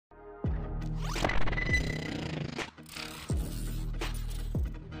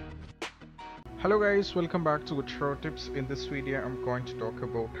Hello guys, welcome back to Guitar Tips. In this video I'm going to talk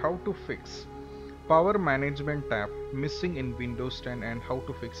about how to fix power management tab missing in Windows 10 and how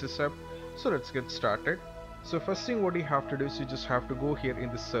to fix this up. So let's get started. So first thing what you have to do is you just have to go here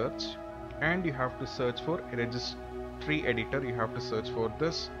in the search and you have to search for a registry editor. You have to search for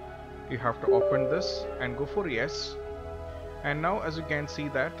this. You have to open this and go for yes. And now as you can see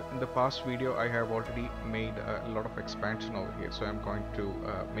that in the past video I have already made a lot of expansion over here, so I'm going to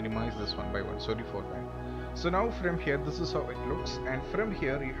minimize this one by one, sorry for that. So now from here this is how it looks, and from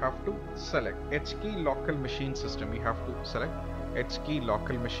here you have to select H key local machine system. You have to select H key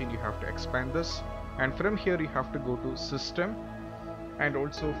local machine, you have to expand this, and from here you have to go to system, and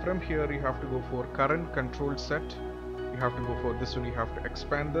also from here you have to go for current control set. You have to go for this one, you have to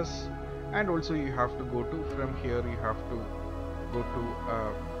expand this, and also you have to go to from here you have to go to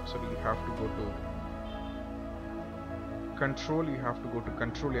control. You have to go to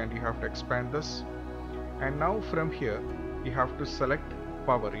control and you have to expand this, and now from here you have to select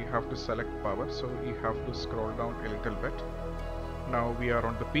power. You have to select power, so you have to scroll down a little bit. Now we are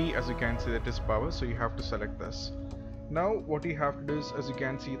on the P, as you can see that is power, so you have to select this. Now what you have to do is, as you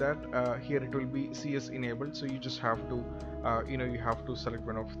can see that here it will be CS enabled, so you just have to you have to select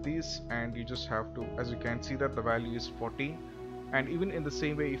one of these, and you just have to, as you can see that the value is 14. And even in the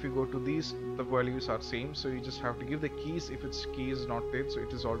same way, if you go to these, the values are same, so you just have to give the keys. If its key is not there, so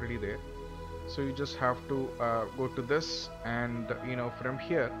it is already there, so you just have to go to this, and from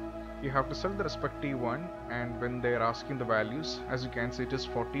here you have to select the respective one, and when they are asking the values, as you can see it is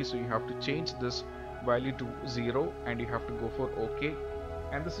 40, so you have to change this value to 0 and you have to go for OK,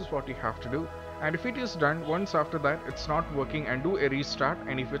 and this is what you have to do. And if it is done, once after that it's not working, and do a restart.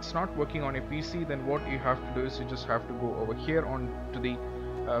 And if it's not working on a PC, then what you have to do is you just have to go over here on to the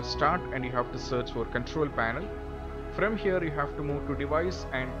start, and you have to search for control panel. From here you have to move to device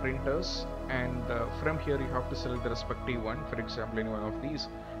and printers, and from here you have to select the respective one. For example, any one of these.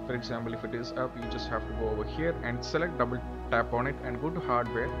 For example, if it is up, you just have to go over here and select, double tap on it and go to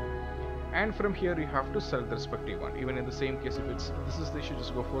hardware, and from here you have to select the respective one. Even in the same case, if it's this is the issue,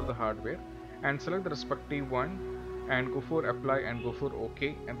 just go for the hardware and select the respective one and go for apply and go for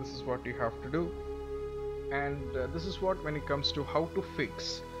OK, and this is what you have to do. And this is what, when it comes to how to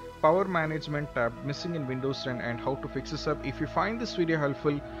fix power management tab missing in Windows 10 and how to fix this up. If you find this video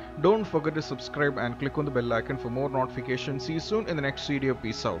helpful, don't forget to subscribe and click on the bell icon for more notifications. See you soon in the next video.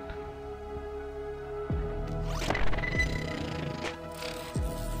 Peace out.